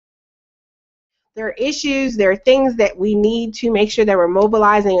There are issues, there are things that we need to make sure that we're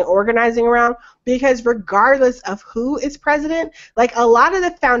mobilizing and organizing around, because regardless of who is president, like a lot of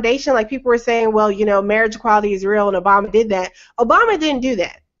the foundation, like people were saying, well, you know, marriage equality is real and Obama did that. Obama didn't do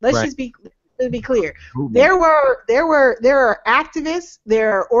that. Let's just be clear. There are activists,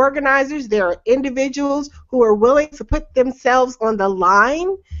 there are organizers, there are individuals who are willing to put themselves on the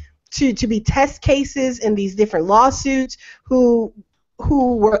line to be test cases in these different lawsuits, who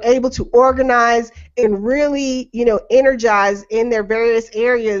were able to organize and really, you know, energize in their various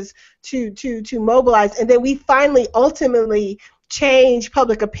areas to mobilize. And then we finally ultimately change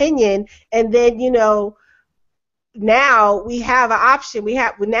public opinion, and then, you know, now we have an option.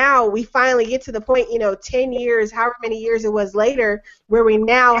 Now we finally get to the point, you know, 10 years, however many years it was later, where we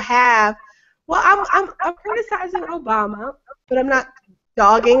now have, well, I'm criticizing Obama, but I'm not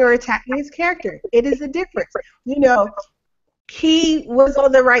dogging or attacking his character. It is a difference. You know, he was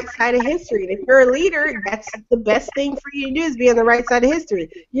on the right side of history. And if you're a leader, that's the best thing for you to do, is be on the right side of history.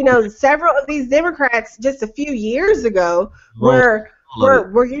 You know, several of these Democrats just a few years ago were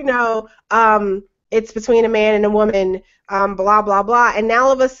you know, it's between a man and a woman, blah, blah, blah. And now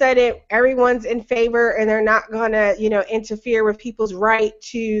all of a sudden, everyone's in favor, and they're not going to, you know, interfere with people's right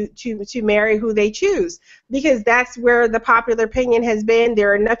to marry who they choose, because that's where the popular opinion has been.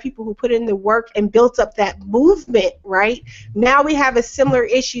 There are enough people who put in the work and built up that movement, right? Now we have a similar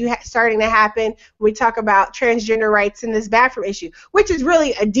issue starting to happen when we talk about transgender rights and this bathroom issue, which is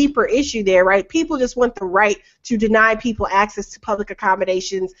really a deeper issue there, right? People just want the right to deny people access to public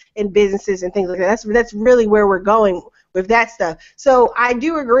accommodations and businesses and things like that. That's really where we're going with that stuff. So I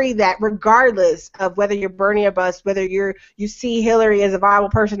do agree that regardless of whether you're Bernie or bust, whether you see Hillary as a viable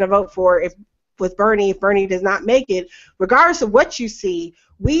person to vote for, if Bernie does not make it, regardless of what you see,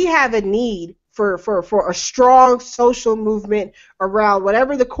 we have a need for a strong social movement around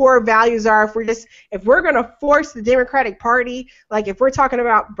whatever the core values are. If we're going to force the Democratic Party, like if we're talking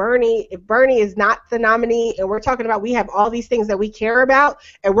about Bernie, if Bernie is not the nominee, and we're talking about we have all these things that we care about,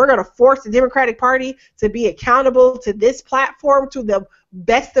 and we're going to force the Democratic Party to be accountable to this platform to the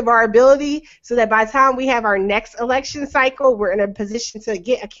best of our ability, so that by the time we have our next election cycle, we're in a position to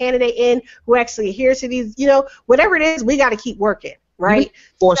get a candidate in who actually adheres to these, you know, whatever it is, we got to keep working, right?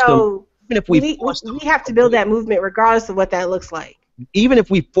 So we have to build that movement regardless of what that looks like. Even if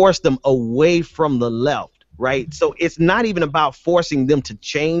we force them away from the left, right? So it's not even about forcing them to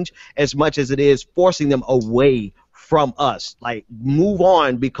change as much as it is forcing them away from us. Like, move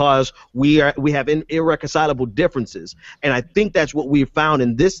on, because we have irreconcilable differences. And I think that's what we found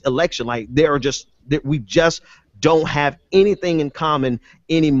in this election. Like, we just don't have anything in common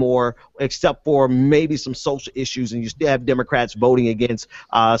anymore, except for maybe some social issues, and you still have Democrats voting against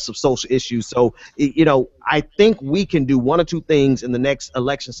some social issues. So, you know, I think we can do one or two things in the next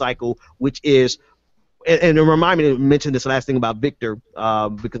election cycle, which is, and remind me to mention this last thing about Victor,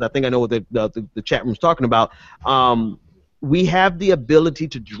 because I think I know what the chat room's talking about. We have the ability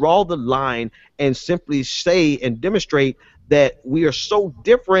to draw the line and simply say and demonstrate that we are so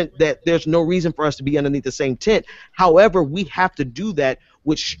different that there's no reason for us to be underneath the same tent. However, we have to do that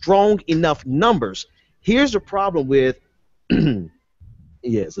with strong enough numbers. Here's the problem with,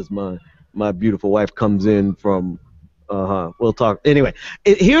 yes, it's my beautiful wife comes in from, we'll talk, anyway.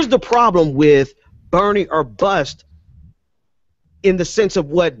 Here's the problem with Bernie or bust, in the sense of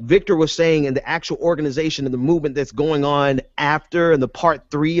what Victor was saying, and the actual organization and the movement that's going on after, and the part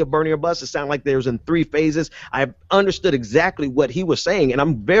 3 of Bernie or bust. It sounded like there's in 3 phases. I understood exactly what he was saying, and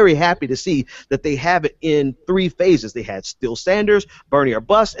I'm very happy to see that they have it in 3 phases. They had Still Sanders, Bernie or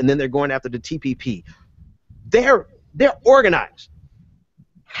bust, and then they're going after the TPP. They're organized.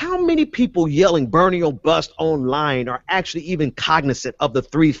 How many people yelling Bernie or bust online are actually even cognizant of the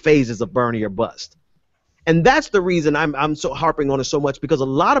 3 phases of Bernie or bust? And that's the reason I'm so harping on it so much, because a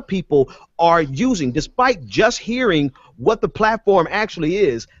lot of people are using, despite just hearing what the platform actually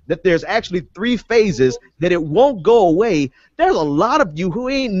is, that there's actually 3 phases, that it won't go away. There's a lot of you who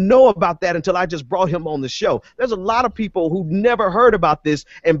ain't know about that until I just brought him on the show. There's a lot of people who never heard about this,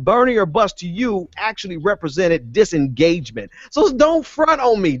 and Bernie or bust to you actually represented disengagement. So don't front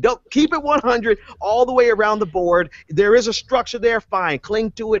on me. Don't keep it 100 all the way around the board. There is a structure there, fine.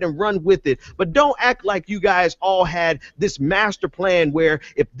 Cling to it and run with it. But don't act like you guys all had this master plan where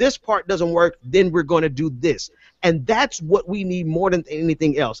if this part doesn't work, then we're going to do this. And that's what we need more than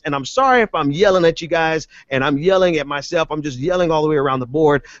anything else. And I'm sorry if I'm yelling at you guys and I'm yelling at myself. I'm just yelling all the way around the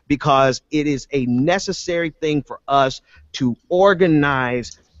board, because it is a necessary thing for us to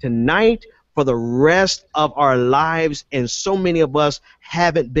organize tonight, for the rest of our lives, and so many of us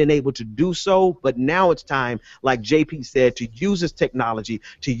haven't been able to do so. But now it's time, like JP said, to use this technology,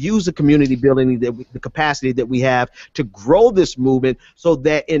 to use the community building, the capacity that we have to grow this movement, so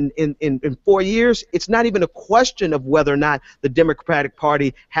that in 4 years, it's not even a question of whether or not the Democratic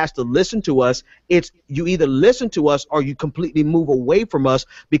Party has to listen to us. It's you either listen to us or you completely move away from us,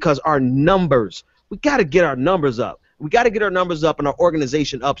 because our numbers, we got to get our numbers up. We got to get our numbers up and our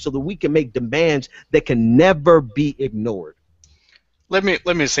organization up so that we can make demands that can never be ignored. Let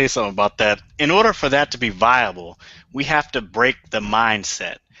me say something about that. In order for that to be viable, we have to break the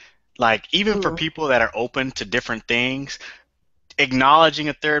mindset. Like, even for people that are open to different things, acknowledging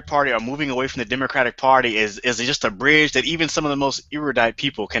a third party or moving away from the Democratic Party is just a bridge that even some of the most erudite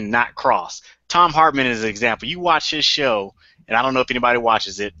people cannot cross. Tom Hartman is an example. You watch his show, and I don't know if anybody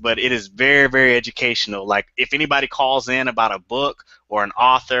watches it, but it is very, very educational. Like, if anybody calls in about a book or an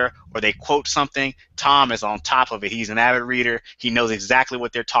author or they quote something, Tom is on top of it. He's an avid reader. He knows exactly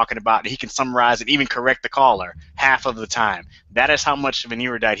what they're talking about, and he can summarize and even correct the caller half of the time. That is how much of an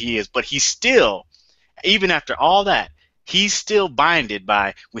erudite he is. But he's still, even after all that, he's still binded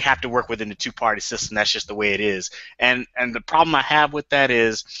by, we have to work within the two-party system. That's just the way it is. And the problem I have with that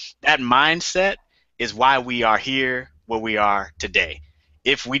is that mindset is why we are here where we are today.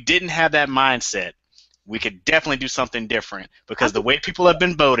 If we didn't have that mindset, we could definitely do something different, because the way people have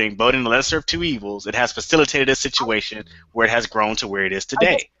been voting the lesser of two evils, it has facilitated a situation where it has grown to where it is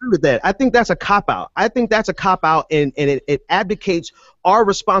today. I agree with that. I think that's a cop-out. I think that's a cop-out, and it abdicates our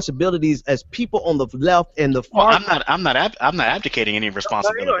responsibilities as people on the left and the far. Well, I'm not abdicating any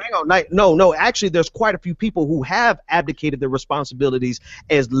responsibility. Hang on. No. Actually, there's quite a few people who have abdicated their responsibilities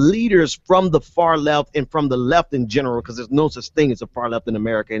as leaders from the far left and from the left in general, because there's no such thing as a far left in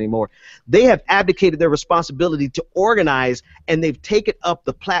America anymore. They have abdicated their responsibility to organize, and they've taken up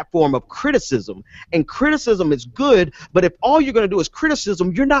the platform of criticism. And criticism is good, but if all you're going to do is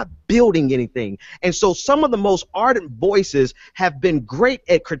criticism, you're not building anything. And so some of the most ardent voices have been great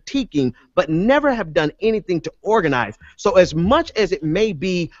at critiquing, but never have done anything to organize. So as much as it may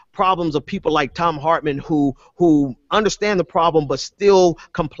be problems of people like Tom Hartman who understand the problem but still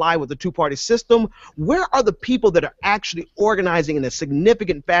comply with the two-party system, where are the people that are actually organizing in a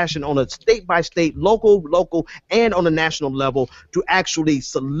significant fashion on a state-by-state, local, and on a national level to actually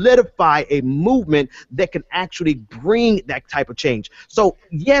solidify a movement that can actually bring that type of change? So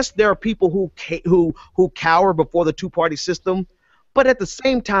yes, there are people who cower before the two-party system, but at the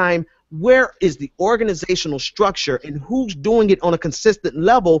same time, where is the organizational structure, and who's doing it on a consistent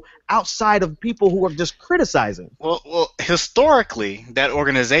level outside of people who are just criticizing? Well, historically, that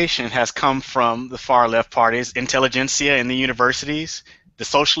organization has come from the far left parties, intelligentsia in the universities, the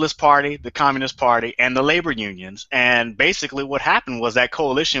Socialist Party, the Communist Party, and the labor unions. And basically what happened was that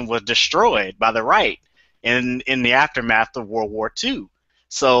coalition was destroyed by the right in the aftermath of World War II.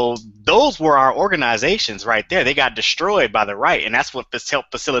 So those were our organizations right there. They got destroyed by the right, and that's what helped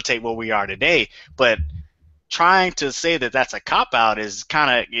facilitate where we are today. But trying to say that that's a cop-out is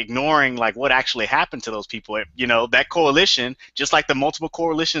kind of ignoring like what actually happened to those people. You know, that coalition, just like the multiple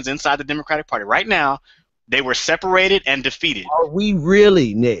coalitions inside the Democratic Party right now, they were separated and defeated. Are we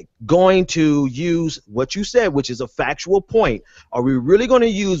really, Nick, going to use what you said, which is a factual point? Are we really going to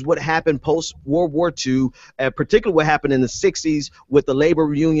use what happened post-World War II, particularly what happened in the 60s with the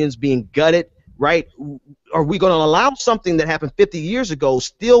labor unions being gutted, right? Are we going to allow something that happened 50 years ago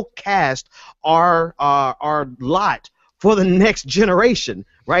still cast our lot for the next generation,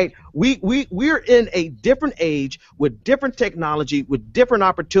 right? We're in a different age with different technology, with different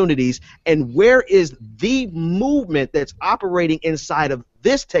opportunities, and where is the movement that's operating inside of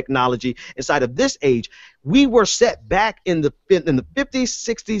this technology, inside of this age? We were set back in the 50s,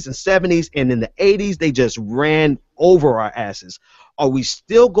 60s, and 70s, and in the 80s, they just ran over our asses. Are we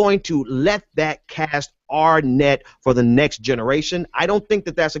still going to let that cast our net for the next generation? I don't think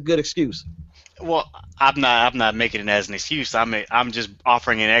that that's a good excuse. Well, I'm not making it as an excuse. I'm just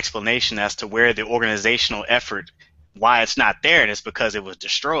offering an explanation as to where the organizational effort, why it's not there, and it's because it was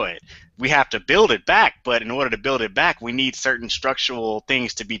destroyed. We have to build it back, but in order to build it back, we need certain structural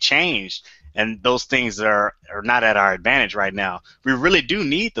things to be changed, and those things are not at our advantage right now. We really do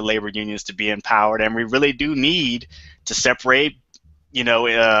need the labor unions to be empowered, and we really do need to separate,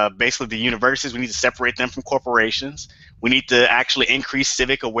 basically the universities. We need to separate them from corporations. We need to actually increase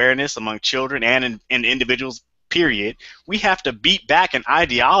civic awareness among children and in individuals, period. We have to beat back an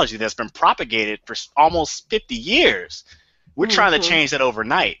ideology that's been propagated for almost 50 years. We're trying to change that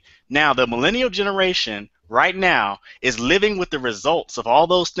overnight. Now, the millennial generation right now is living with the results of all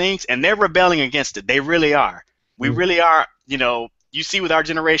those things, and they're rebelling against it. They really are. We really are, you see with our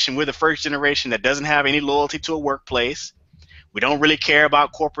generation, we're the first generation that doesn't have any loyalty to a workplace. We don't really care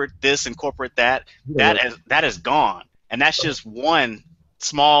about corporate this and corporate that. That is gone. And that's just one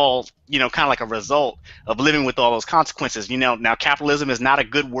small, kind of like a result of living with all those consequences. Now capitalism is not a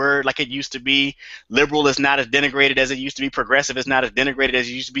good word like it used to be. Liberal is not as denigrated as it used to be. Progressive is not as denigrated as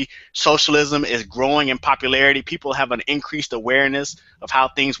it used to be. Socialism is growing in popularity. People have an increased awareness of how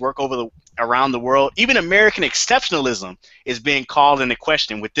things work around the world. Even American exceptionalism is being called into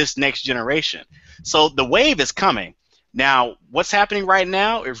question with this next generation. So the wave is coming. Now, what's happening right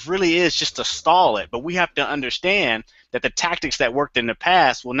now, it really is just to stall it. But we have to understand that the tactics that worked in the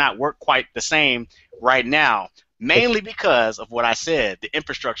past will not work quite the same right now, mainly because of what I said. The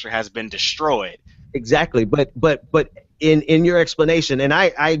infrastructure has been destroyed. Exactly. But in your explanation, and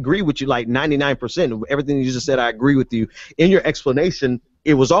I agree with you like 99% of everything you just said, I agree with you. In your explanation,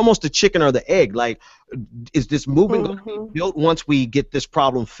 it was almost the chicken or the egg. Like, is this movement going to be built once we get this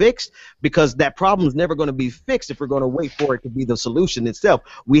problem fixed? Because that problem is never going to be fixed if we're going to wait for it to be the solution itself.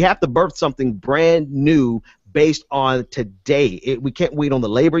 We have to birth something brand new based on today. We can't wait on the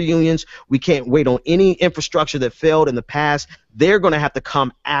labor unions. We can't wait on any infrastructure that failed in the past. They're going to have to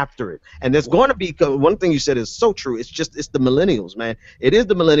come after it. And there's going to be, one thing you said is so true. It's the millennials, man. It is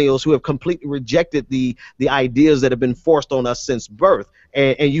the millennials who have completely rejected the ideas that have been forced on us since birth.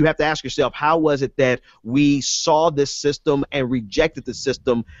 And you have to ask yourself, how was it that we saw this system and rejected the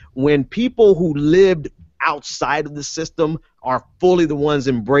system when people who lived outside of the system are fully the ones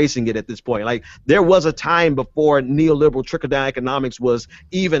embracing it at this point? Like, there was a time before neoliberal trickle-down economics was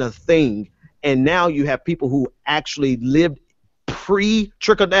even a thing, and now you have people who actually lived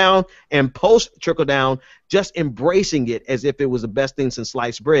pre-trickle-down and post-trickle-down just embracing it as if it was the best thing since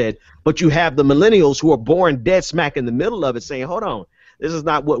sliced bread. But you have the millennials who are born dead smack in the middle of it saying, hold on, this is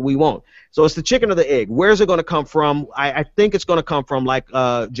not what we want. So it's the chicken or the egg. Where's it going to come from? I think it's going to come from, like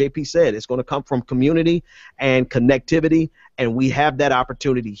JP said, it's going to come from community and connectivity, and we have that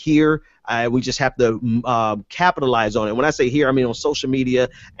opportunity here. We just have to capitalize on it. When I say here, I mean on social media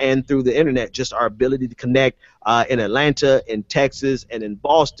and through the internet, just our ability to connect in Atlanta, in Texas, and in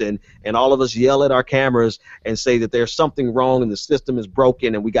Boston, and all of us yell at our cameras and say that there's something wrong and the system is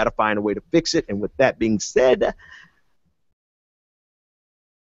broken and we got to find a way to fix it. And with that being said,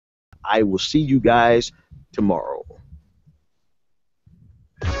 I will see you guys tomorrow.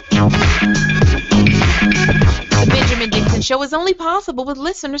 The Benjamin Dixon Show is only possible with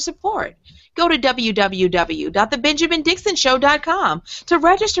listener support. Go to www.thebenjamindixonshow.com to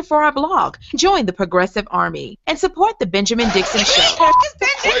register for our blog, join the Progressive Army, and support The Benjamin Dixon Show.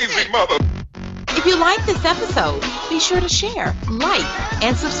 Crazy mother. If you like this episode, be sure to share, like,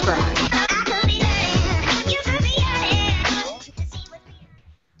 and subscribe.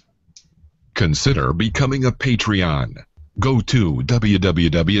 Consider becoming a Patreon. Go to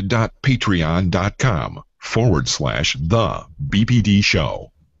www.patreon.com/The BPD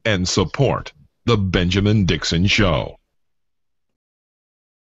Show and support The Benjamin Dixon Show.